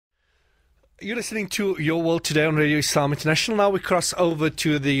You're listening to Your World Today on Radio Islam International. Now we cross over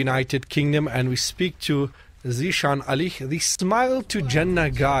to the United Kingdom and we speak to Zishan Ali, the Smile to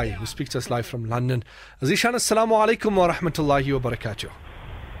Jannah guy, who speaks to us live from London. Zishan, assalamu alaikum wa rahmatullahi wa barakatuh.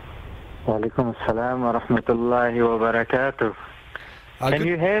 Wa alaikum assalam wa rahmatullahi wa barakatuh. Can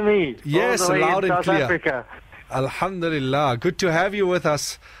you hear me? Yes, loud and clear. Africa. Alhamdulillah. Good to have you with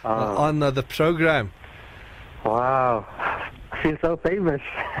us on the program. Wow. I feel so famous.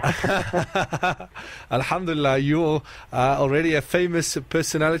 Alhamdulillah, you're already a famous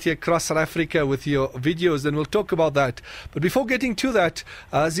personality across South Africa with your videos, and we'll talk about that. But before getting to that,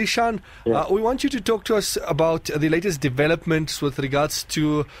 Zishan, we want you to talk to us about the latest developments with regards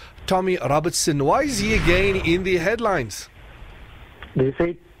to Tommy Robertson. Why is he again in the headlines? Do you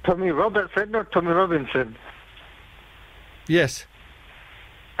say Tommy Robertson or Tommy Robinson? Yes.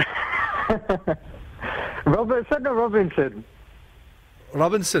 Robertson or Robinson?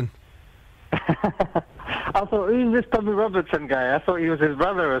 Robinson. I thought, who's this Tommy Robertson guy? I thought he was his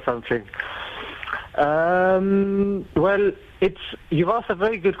brother or something. Well, you've asked a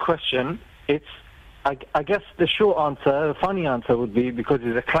very good question. I guess the short answer, the funny answer would be because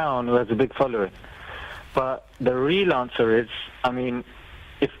he's a clown who has a big following. But the real answer is, I mean,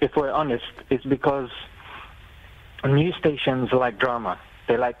 if we're honest, it's because news stations like drama.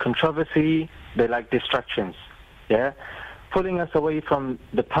 They like controversy. They like distractions. Yeah? Pulling us away from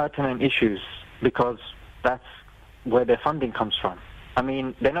the pertinent issues because that's where their funding comes from. I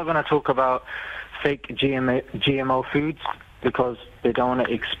mean, they're not going to talk about fake GMO foods because they don't want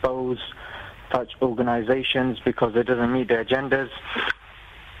to expose such organizations because it doesn't meet their agendas.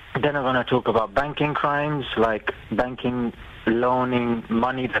 They're not going to talk about banking crimes like banking loaning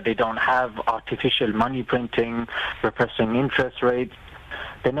money that they don't have, artificial money printing, repressing interest rates.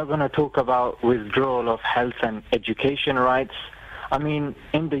 They're not going to talk about withdrawal of health and education rights. I mean,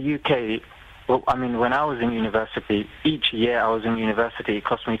 in the UK, when I was in university, each year I was in university, it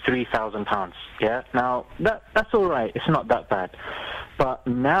cost me £3,000. Yeah. Now that's all right. It's not that bad. But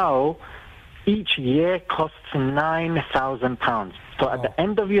now, each year costs £9,000. So at the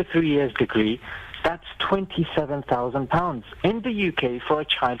end of your 3 years degree, that's £27,000 in the UK for a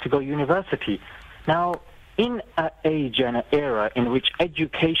child to go to university. Now, in an age and an era in which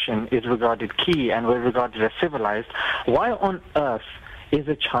education is regarded key and we're regarded as civilized, why on earth is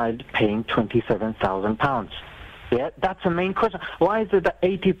a child paying £27,000? Yeah, that's the main question. Why is it that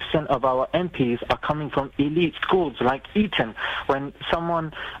 80% of our MPs are coming from elite schools like Eton, when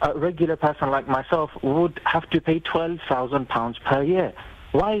someone, a regular person like myself, would have to pay £12,000 per year?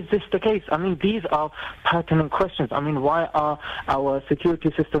 Why is this the case? I mean, these are pertinent questions. I mean, why are our security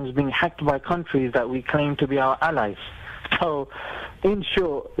systems being hacked by countries that we claim to be our allies? So, in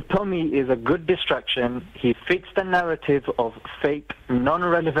short, Tommy is a good distraction. He fits the narrative of fake,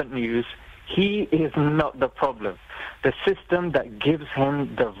 non-relevant news. He is not the problem. The system that gives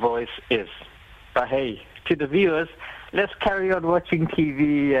him the voice is. But hey, to the viewers, let's carry on watching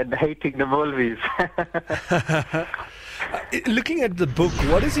TV and hating the Molvis. Looking at the book,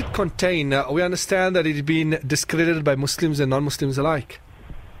 what does it contain? We understand that it's been discredited by Muslims and non-Muslims alike.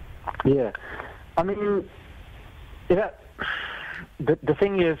 Yeah. I mean, the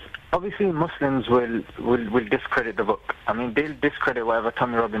thing is, obviously Muslims will discredit the book. I mean, they'll discredit whatever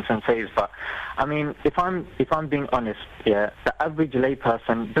Tommy Robinson says, but I mean, if I'm being honest, yeah, the average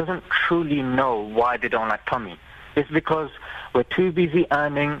layperson doesn't truly know why they don't like Tommy. It's because we're too busy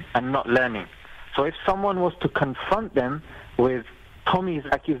earning and not learning. So if someone was to confront them with Tommy's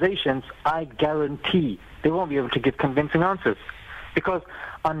accusations, I guarantee they won't be able to give convincing answers. Because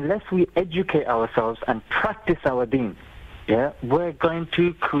unless we educate ourselves and practice our deen, yeah, we're going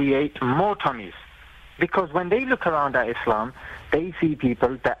to create more Tommies. Because when they look around at Islam, they see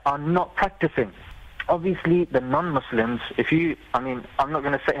people that are not practicing. Obviously, the non-Muslims, I'm not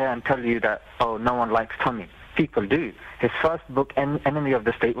going to sit here and tell you that, oh, no one likes Tommy. People do. His first book, Enemy of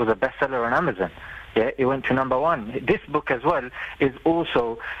the State, was a bestseller on Amazon. Yeah, it went to #1. This book as well is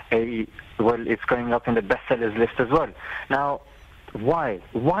also it's going up in the bestsellers list as well. Now, why?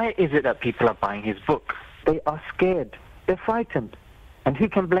 Why is it that people are buying his book? They are scared. They're frightened. And who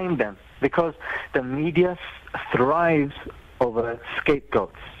can blame them? Because the media thrives over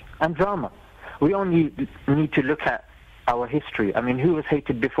scapegoats and drama. We only need to look at our history. I mean, who was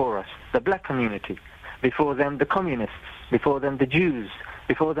hated before us? The black community. Before them, the communists. Before them, the Jews.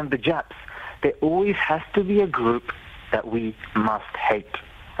 Before them, the Japs. There always has to be a group that we must hate.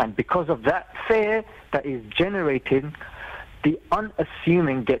 And because of that fear that is generated, the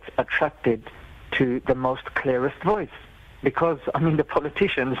unassuming gets attracted to the most clearest voice. because, I mean, the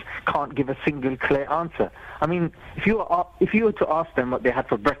politicians can't give a single clear answer. I mean, if you were to ask them what they had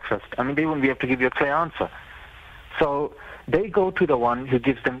for breakfast, I mean, they wouldn't be able to give you a clear answer. So they go to the one who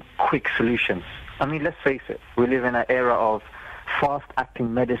gives them quick solutions. I mean, let's face it, we live in an era of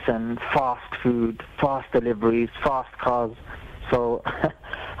fast-acting medicine, fast food, fast deliveries, fast cars. So,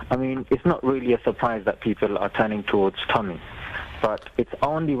 I mean, it's not really a surprise that people are turning towards Tommy. But it's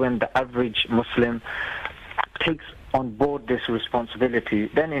only when the average Muslim takes on board this responsibility,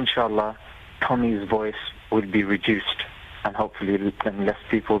 then inshallah, Tommy's voice will be reduced, and hopefully then less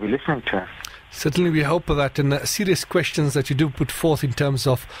people will be listening to him. Certainly we hope that, and serious questions that you do put forth in terms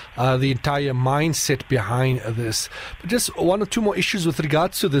of the entire mindset behind this. But just one or two more issues with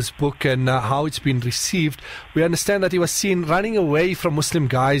regards to this book and how it's been received. We understand that he was seen running away from Muslim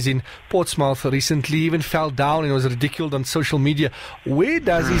guys in Portsmouth recently, even fell down and was ridiculed on social media. Where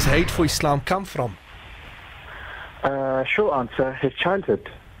does his hate for Islam come from? Short answer, his childhood.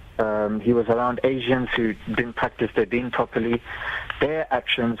 He was around Asians who didn't practice their deen properly. Their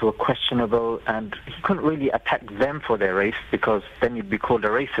actions were questionable, and he couldn't really attack them for their race, because then he'd be called a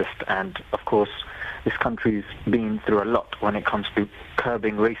racist. And of course, this country's been through a lot when it comes to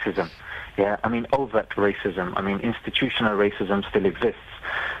curbing racism. Yeah, I mean, overt racism. I mean, institutional racism still exists.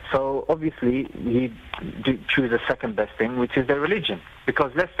 So obviously, he'd choose a second best thing, which is their religion.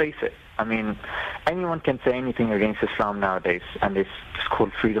 Because let's face it, I mean, anyone can say anything against Islam nowadays, and it's just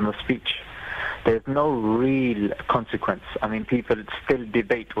called freedom of speech. There's no real consequence. I mean, people still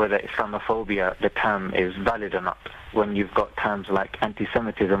debate whether Islamophobia, the term, is valid or not, when you've got terms like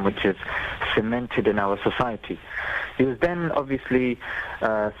anti-Semitism, which is cemented in our society. He was then obviously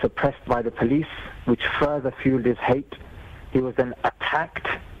suppressed by the police, which further fueled his hate. He was then attacked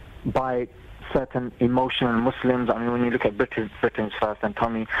by certain emotional Muslims. I mean, when you look at Britain's First and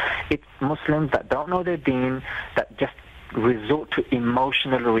Tommy, it's Muslims that don't know their deen, that just resort to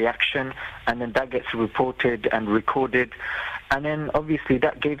emotional reaction, and then that gets reported and recorded. And then obviously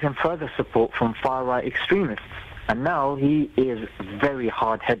that gave him further support from far-right extremists. And now he is very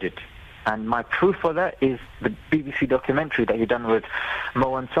hard-headed. And my proof for that is the BBC documentary that he done with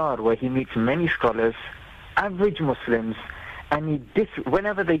Mo Ansar, where he meets many scholars, average Muslims, and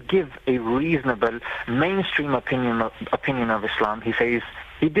whenever they give a reasonable mainstream opinion of Islam, he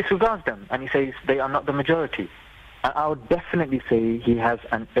disregards them, and he says they are not the majority. I would definitely say he has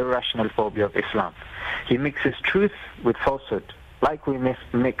an irrational phobia of Islam. He mixes truth with falsehood, like we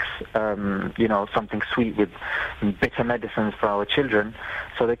mix something sweet with bitter medicines for our children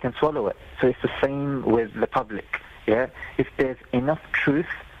so they can swallow it. So it's the same with the public. Yeah, if there's enough truth,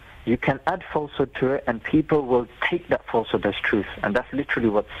 you can add falsehood to it, and people will take that falsehood as truth, and that's literally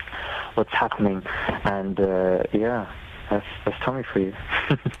what's happening. And that's Tommy for you.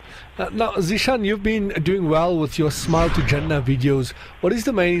 Now, Zeeshan, you've been doing well with your Smile to Jannah videos. What is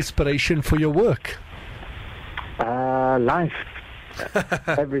the main inspiration for your work? Life.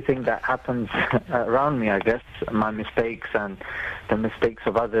 Everything that happens around me, I guess. My mistakes and the mistakes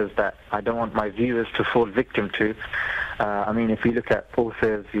of others that I don't want my viewers to fall victim to. I mean, if you look at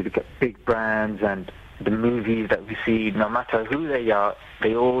authors, you look at big brands and the movies that we see, no matter who they are,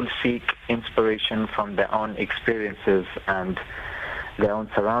 they all seek inspiration from their own experiences and their own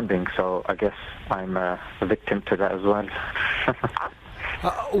surroundings. So I guess I'm a victim to that as well.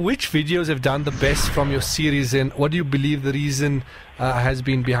 Which videos have done the best from your series, and what do you believe the reason has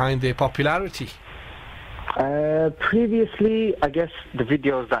been behind their popularity? Previously, I guess the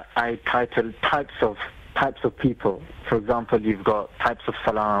videos that I titled types of people. For example, you've got types of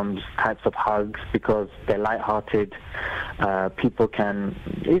salams, types of hugs, because they're light-hearted.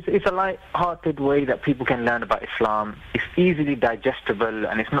 It's a light-hearted way that people can learn about Islam. It's easily digestible,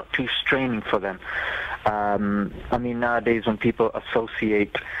 and it's not too straining for them. I mean, nowadays when people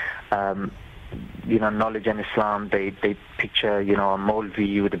associate knowledge in Islam, they picture, a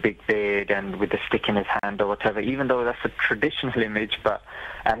Maulvi with a big beard and with a stick in his hand or whatever, even though that's a traditional image, but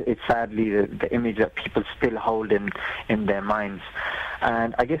it's sadly the image that people still hold in their minds.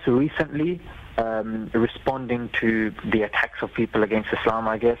 And I guess recently, responding to the attacks of people against Islam,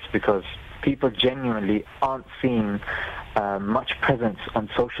 I guess, because people genuinely aren't seeing much presence on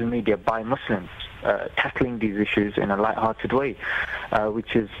social media by Muslims tackling these issues in a light-hearted way,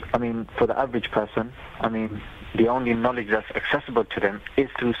 which is, I mean, for the average person, I mean, the only knowledge that's accessible to them is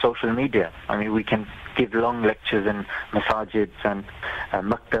through social media. I mean, we can give long lectures in masajids and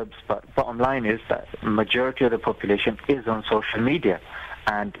maktabs, but bottom line is that majority of the population is on social media.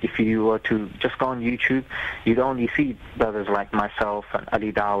 And if you were to just go on YouTube, you'd only see brothers like myself and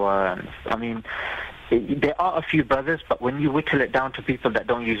Ali Dawa, and I mean, there are a few brothers, but when you whittle it down to people that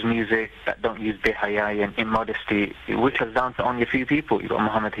don't use music, that don't use behaya and immodesty, it whittles down to only a few people. You've got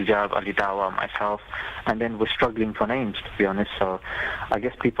Muhammad Hijab, Ali Dawa, myself, and then we're struggling for names, to be honest. So I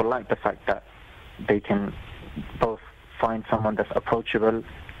guess people like the fact that they can both find someone that's approachable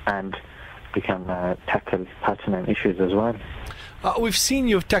and we can tackle pertinent issues as well. We've seen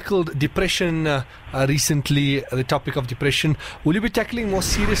you've tackled depression recently, the topic of depression. Will you be tackling more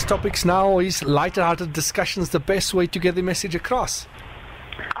serious topics now, or is lighter-hearted discussions the best way to get the message across?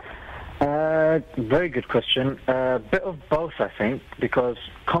 Very good question. A bit of both, I think, because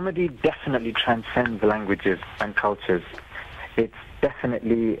comedy definitely transcends languages and cultures. It's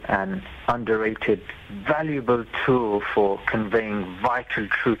definitely an underrated, valuable tool for conveying vital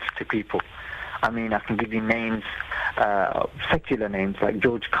truths to people. I mean, I can give you names, secular names like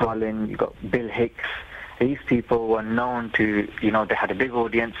George Carlin, you've got Bill Hicks. These people were known to, they had a big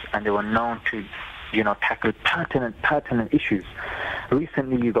audience and they were known to, tackle pertinent issues.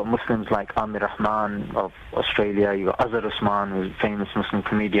 Recently, you've got Muslims like Amir Rahman of Australia, you've got Azhar Usman, who's a famous Muslim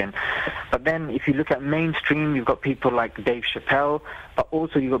comedian. But then, if you look at mainstream, you've got people like Dave Chappelle, but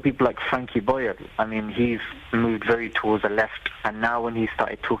also you've got people like Frankie Boyle. I mean, he's moved very towards the left, and now when he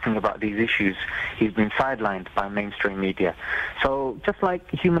started talking about these issues, he's been sidelined by mainstream media. So, just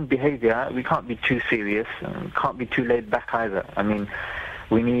like human behavior, we can't be too serious, and can't be too laid back either. I mean,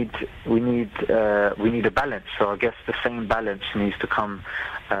 we need a balance. So I guess the same balance needs to come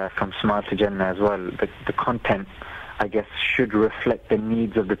from Smile to Jannah as well. The content, I guess, should reflect the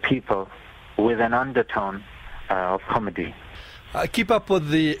needs of the people with an undertone of comedy. Keep up with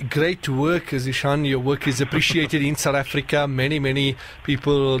the great work, Zeeshan. Your work is appreciated in South Africa. Many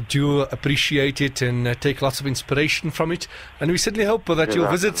people do appreciate it and take lots of inspiration from it. And we certainly hope that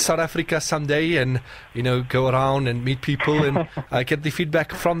you'll visit South Africa someday and, go around and meet people and get the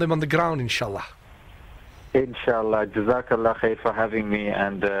feedback from them on the ground, inshallah. Inshallah. Jazakallah khair for having me.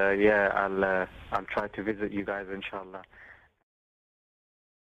 And I'll try to visit you guys, inshallah.